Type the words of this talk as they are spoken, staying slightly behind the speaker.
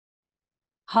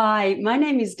Hi, my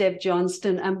name is Deb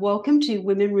Johnston, and welcome to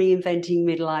Women Reinventing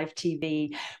Midlife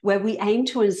TV, where we aim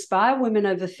to inspire women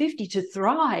over 50 to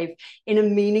thrive in a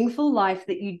meaningful life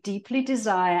that you deeply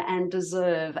desire and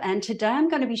deserve. And today I'm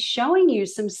going to be showing you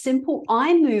some simple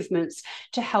eye movements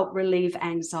to help relieve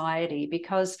anxiety,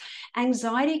 because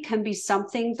anxiety can be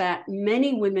something that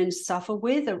many women suffer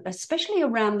with, especially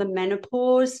around the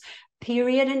menopause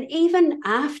period and even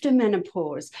after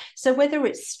menopause. So whether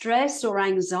it's stress or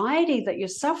anxiety that you're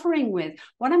suffering with,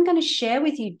 what I'm going to share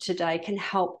with you today can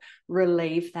help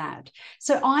relieve that.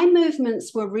 So eye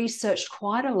movements were researched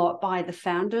quite a lot by the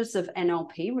founders of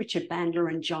NLP, Richard Bandler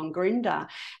and John Grinder,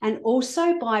 and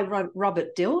also by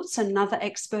Robert Dilts, another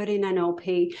expert in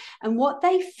NLP. And what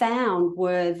they found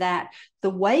were that the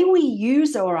way we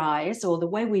use our eyes, or the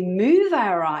way we move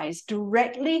our eyes,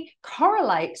 directly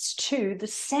correlates to the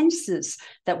senses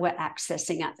that we're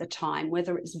accessing at the time,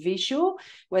 whether it's visual,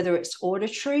 whether it's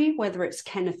auditory, whether it's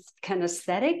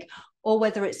kinesthetic, or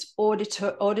whether it's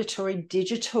auditory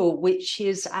digital, which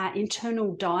is our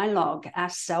internal dialogue, our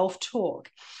self-talk.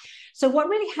 So what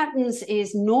really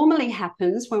normally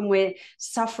happens when we're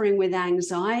suffering with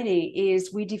anxiety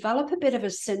is we develop a bit of a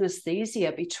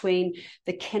synesthesia between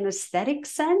the kinesthetic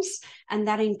sense and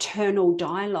that internal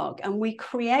dialogue. And we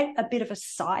create a bit of a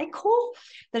cycle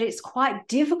that it's quite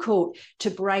difficult to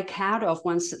break out of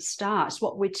once it starts.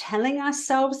 What we're telling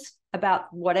ourselves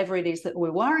about whatever it is that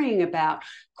we're worrying about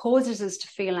causes us to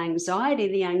feel anxiety.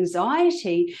 The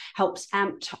anxiety helps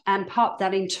amp up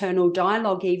that internal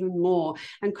dialogue even more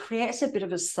and creates a bit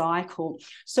of a cycle.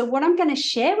 So what I'm going to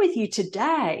share with you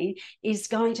today is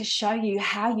going to show you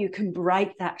how you can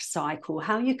break that cycle,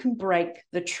 how you can break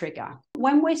the trigger.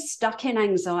 When we're stuck in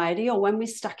anxiety or when we're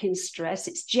stuck in stress,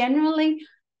 it's generally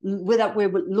we're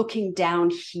looking down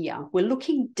here. We're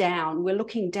looking down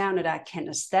at our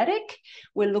kinesthetic.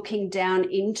 We're looking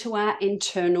down into our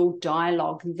internal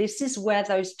dialogue. This is where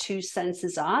those two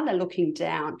senses are. They're looking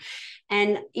down.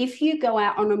 And if you go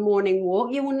out on a morning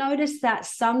walk, you will notice that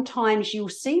sometimes you'll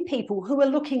see people who are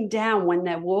looking down when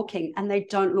they're walking and they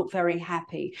don't look very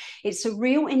happy. It's a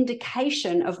real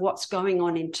indication of what's going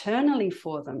on internally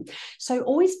for them. So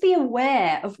always be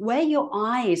aware of where your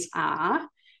eyes are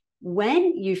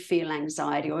when you feel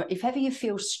anxiety, or if ever you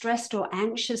feel stressed or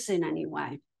anxious in any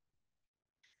way.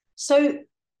 So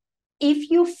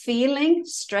if you're feeling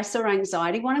stress or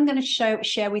anxiety, what I'm going to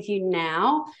share with you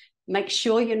now, make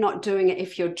sure you're not doing it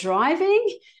if you're driving.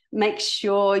 Make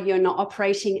sure you're not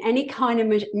operating any kind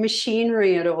of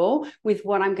machinery at all with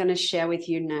what I'm going to share with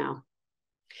you now.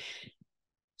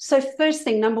 So first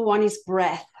thing, number one, is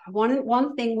breath.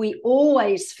 One thing we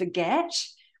always forget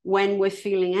when we're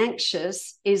feeling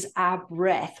anxious is our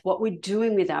breath, what we're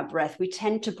doing with our breath. We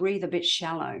tend to breathe a bit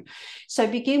shallow. So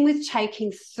begin with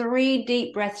taking 3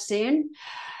 deep breaths in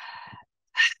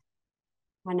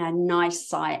and a nice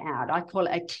sigh out. I call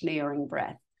it a clearing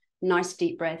breath. Nice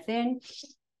deep breath in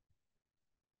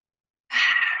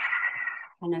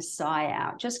and a sigh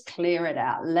out. Just clear it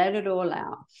out. Let it all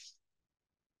out.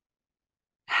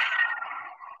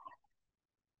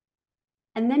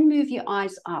 And then move your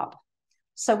eyes up.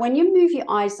 So when you move your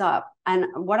eyes up, and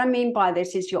what I mean by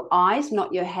this is your eyes,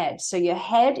 not your head. So your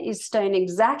head is staying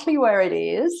exactly where it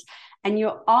is, and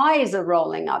your eyes are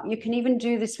rolling up. You can even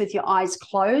do this with your eyes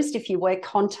closed if you wear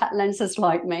contact lenses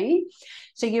like me.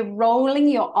 So you're rolling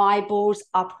your eyeballs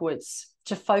upwards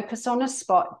to focus on a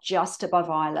spot just above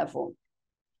eye level.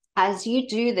 As you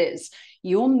do this,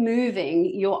 you're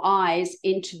moving your eyes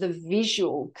into the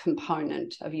visual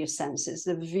component of your senses,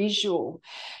 the visual.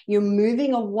 You're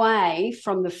moving away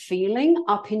from the feeling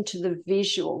up into the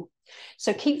visual.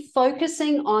 So keep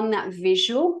focusing on that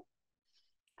visual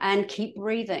and keep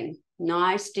breathing.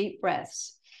 Nice deep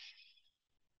breaths.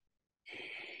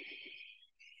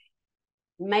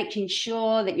 Making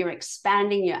sure that you're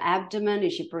expanding your abdomen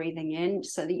as you're breathing in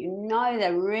so that you know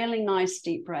they're really nice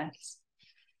deep breaths.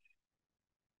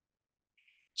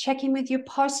 Check in with your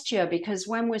posture, because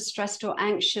when we're stressed or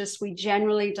anxious, we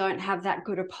generally don't have that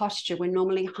good a posture. We're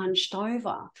normally hunched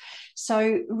over.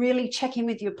 So really check in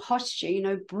with your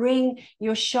posture. Bring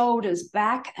your shoulders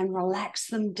back and relax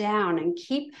them down and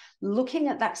keep looking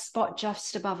at that spot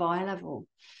just above eye level.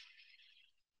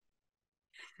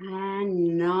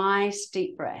 And nice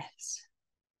deep breaths.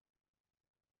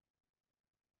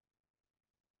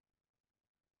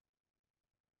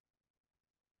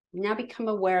 Now become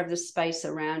aware of the space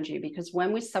around you, because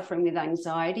when we're suffering with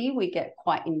anxiety, we get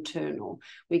quite internal.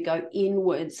 We go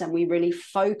inwards and we really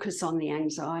focus on the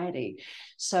anxiety.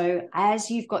 So as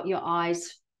you've got your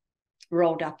eyes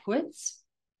rolled upwards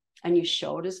and your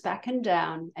shoulders back and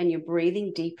down and you're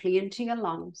breathing deeply into your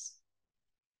lungs,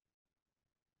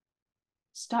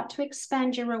 Start to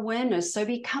expand your awareness. So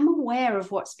become aware of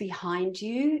what's behind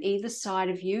you, either side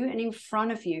of you and in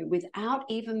front of you, without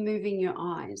even moving your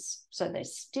eyes. So they're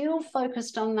still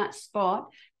focused on that spot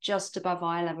just above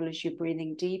eye level as you're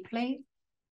breathing deeply.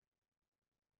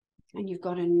 And you've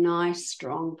got a nice,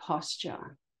 strong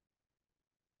posture.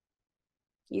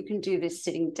 You can do this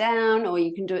sitting down, or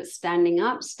you can do it standing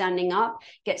up. Standing up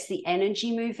gets the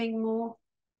energy moving more.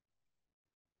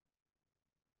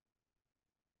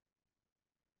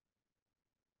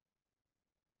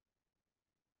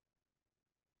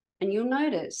 And you'll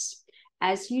notice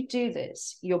as you do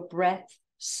this, your breath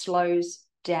slows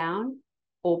down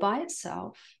all by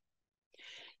itself.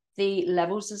 The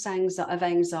levels of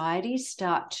anxiety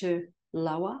start to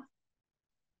lower.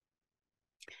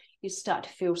 You start to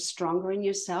feel stronger in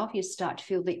yourself. You start to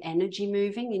feel the energy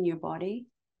moving in your body.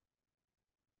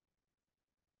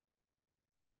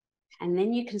 And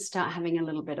then you can start having a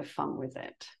little bit of fun with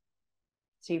it.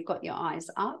 So you've got your eyes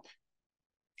up.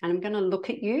 And I'm going to look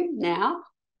at you now.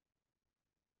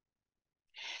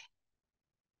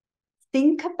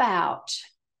 Think about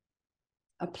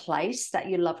a place that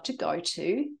you love to go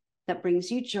to that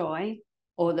brings you joy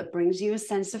or that brings you a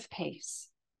sense of peace.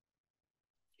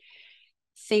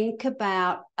 Think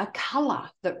about a color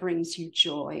that brings you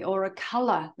joy or a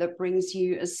color that brings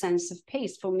you a sense of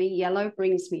peace. For me, yellow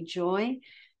brings me joy.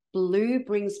 Blue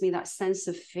brings me that sense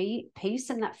of peace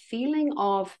and that feeling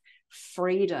of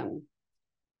freedom.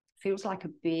 Feels like a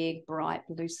big, bright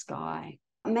blue sky.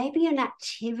 Maybe an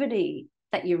activity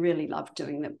that you really love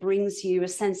doing that brings you a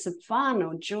sense of fun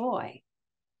or joy.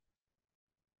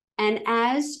 And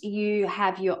as you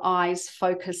have your eyes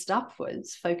focused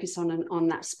upwards, focus on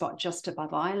that spot just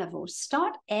above eye level,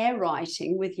 start air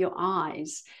writing with your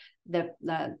eyes the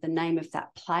name of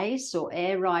that place, or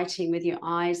air writing with your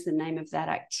eyes the name of that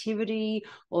activity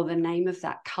or the name of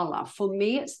that color. For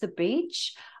me, it's the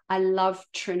beach. I love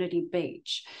Trinity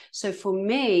Beach. So for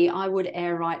me, I would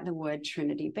air write the word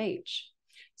Trinity Beach.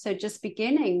 So just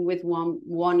beginning with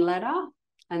one letter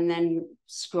and then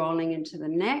scrolling into the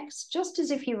next, just as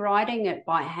if you're writing it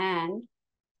by hand.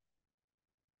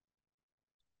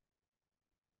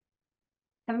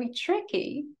 Can be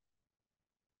tricky,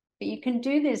 but you can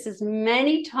do this as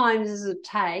many times as it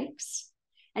takes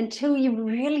until you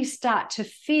really start to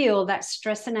feel that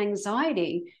stress and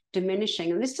anxiety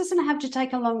diminishing. And this doesn't have to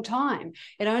take a long time.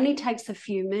 It only takes a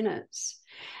few minutes.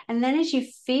 And then as you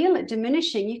feel it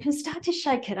diminishing, you can start to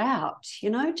shake it out,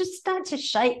 just start to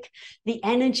shake the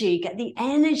energy, get the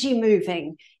energy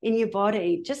moving in your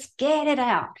body. Just get it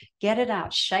out,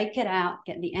 shake it out,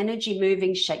 get the energy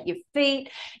moving, shake your feet,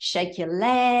 shake your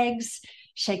legs,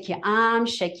 shake your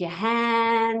arms, shake your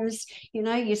hands.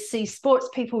 You see sports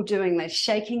people doing this,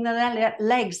 shaking their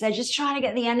legs. They're just trying to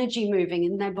get the energy moving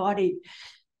in their body.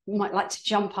 You might like to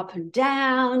jump up and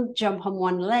down, jump on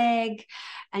one leg,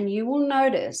 and you will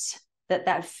notice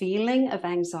that feeling of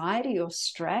anxiety or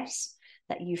stress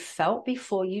that you felt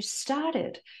before you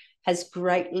started has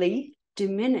greatly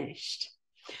diminished.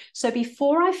 So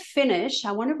before I finish,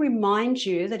 I want to remind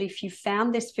you that if you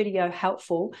found this video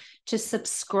helpful, to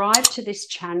subscribe to this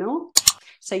channel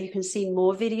so you can see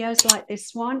more videos like this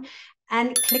one,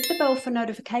 and click the bell for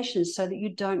notifications so that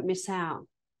you don't miss out.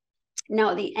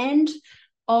 Now, at the end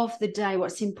of the day,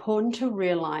 what's important to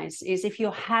realize is if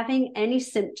you're having any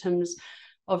symptoms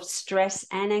of stress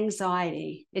and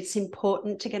anxiety, it's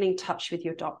important to get in touch with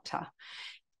your doctor.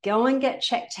 Go and get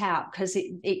checked out, because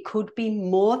it could be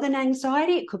more than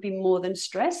anxiety, it could be more than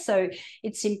stress. So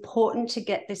it's important to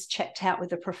get this checked out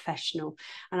with a professional,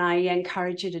 and I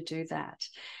encourage you to do that.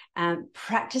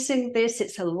 Practicing this,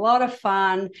 it's a lot of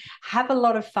fun. Have a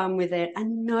lot of fun with it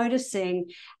and noticing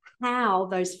how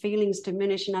those feelings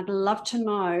diminish. And I'd love to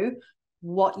know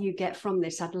what you get from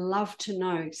this. I'd love to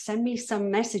know. Send me some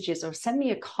messages or send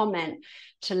me a comment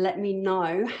to let me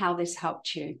know how this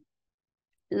helped you.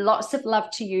 Lots of love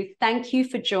to you. Thank you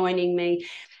for joining me,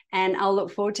 and I'll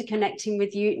look forward to connecting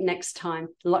with you next time.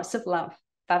 Lots of love.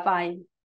 Bye-bye.